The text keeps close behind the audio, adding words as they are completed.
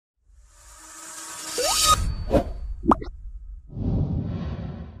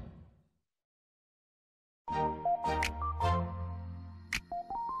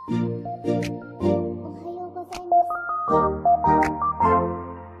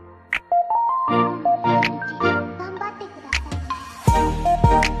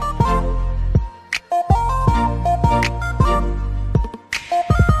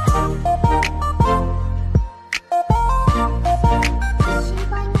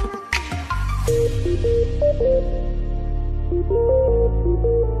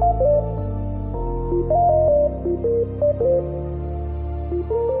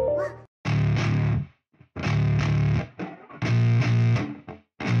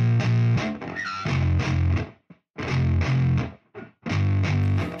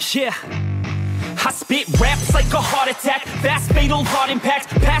Yeah, I spit raps like a heart attack, fast fatal heart impact,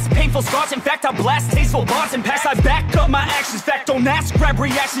 past painful scars. In fact, I blast tasteful bars and packs. I back up my actions, fact don't ask, grab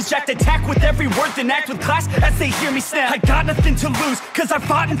reactions, jacked attack with every word, then act with class as they hear me snap. I got nothing to lose, cause I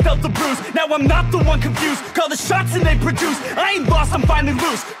fought and felt the bruise. Now I'm not the one confused, call the shots and they produce. I ain't lost, I'm finally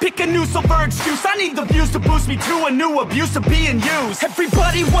loose, pick a new silver excuse. I need the views to boost me to a new abuse of being used.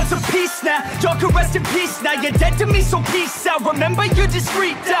 Everybody wants a piece now, y'all can rest in peace now. You're dead to me, so peace out, remember you're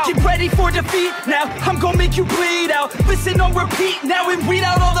discreet out. Get ready for defeat now, I'm gonna make you bleed out. Listen on repeat now and weed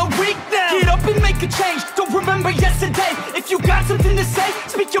out all the weak now. Get up and make a change, don't remember yesterday. If you got something to say,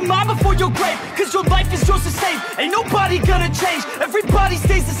 speak your mind before your grave, cause your life is yours to save. Ain't nobody gonna change, everybody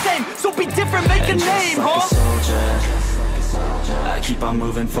stays the same. So be different, make a name, like huh? A soldier, I keep on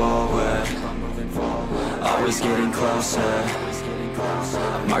moving forward, always getting closer.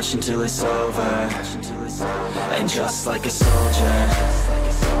 I march until it's over, and just like a soldier,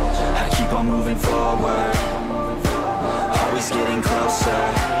 I keep on moving forward, always getting closer.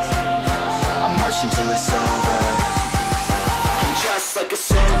 I march until it's over, and just like a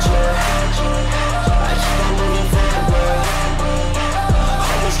soldier, I keep on moving forward,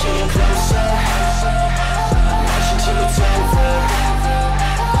 always getting closer. I march until it's over,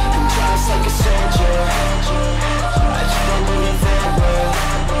 and just like a soldier, I keep on moving forward,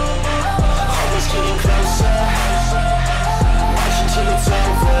 always getting closer. I march until it's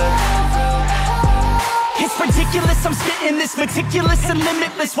over. It's ridiculous, I'm spitting this meticulous and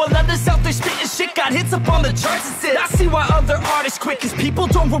limitless, while others out there spitting shit got hits up on the charts and shit. I see why other artists quit, cause people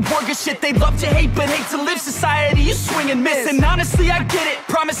don't reward good shit. They love to hate but hate to live. Society, you swing and miss, and honestly I get it.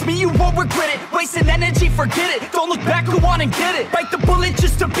 Promise me you won't regret it, wasting energy, forget it. Don't look back, go on and get it. Bite the bullet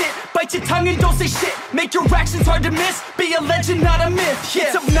just a bit, bite your tongue and don't say shit. Make your actions hard to miss, be a legend not a myth. Yeah.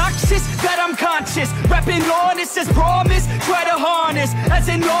 It's obnoxious that I'm conscious, rapping honest as promise. Try to harness, as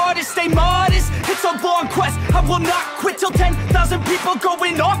an artist stay modest. It's a long quest, I will not quit till 10,000 people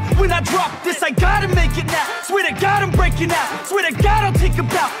going off when I drop this. I gotta make it now, swear to God I'm breaking out. Swear to God I'll take a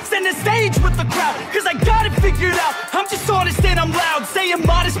bow, stand the stage with the crowd, cause I got it figured out. I'm just honest and I'm loud, saying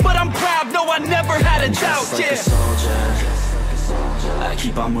modest but I'm proud. No, I never had a doubt, just like a soldier, I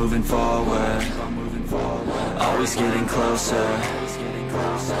keep on moving forward, always getting closer.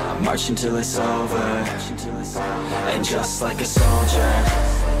 I march until it's over, and just like a soldier,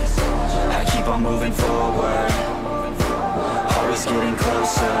 I keep on moving forward, always getting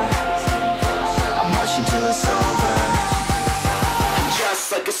closer. I march until it's over, and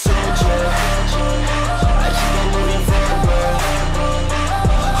just like a soldier, I keep on moving forward,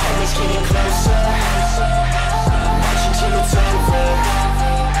 always getting closer. I march until it's over,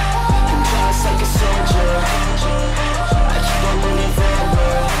 and just like a soldier, I keep on moving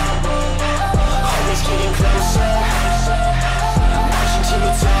forward, always getting closer. I march until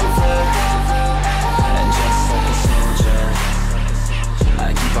it's over, and just like a soldier,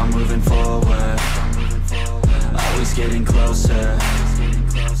 I keep on moving forward, always getting closer.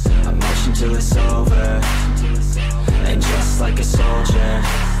 I march until it's over, and just like a soldier,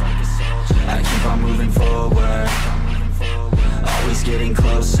 I keep on moving forward, always getting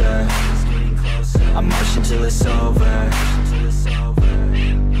closer. I march until it's over.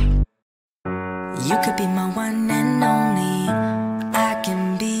 You could be my one and only, I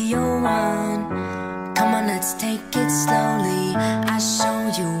can be your one. Come on, let's take it slowly, I'll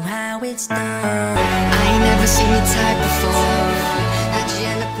show you how it's done. I ain't never seen the type before.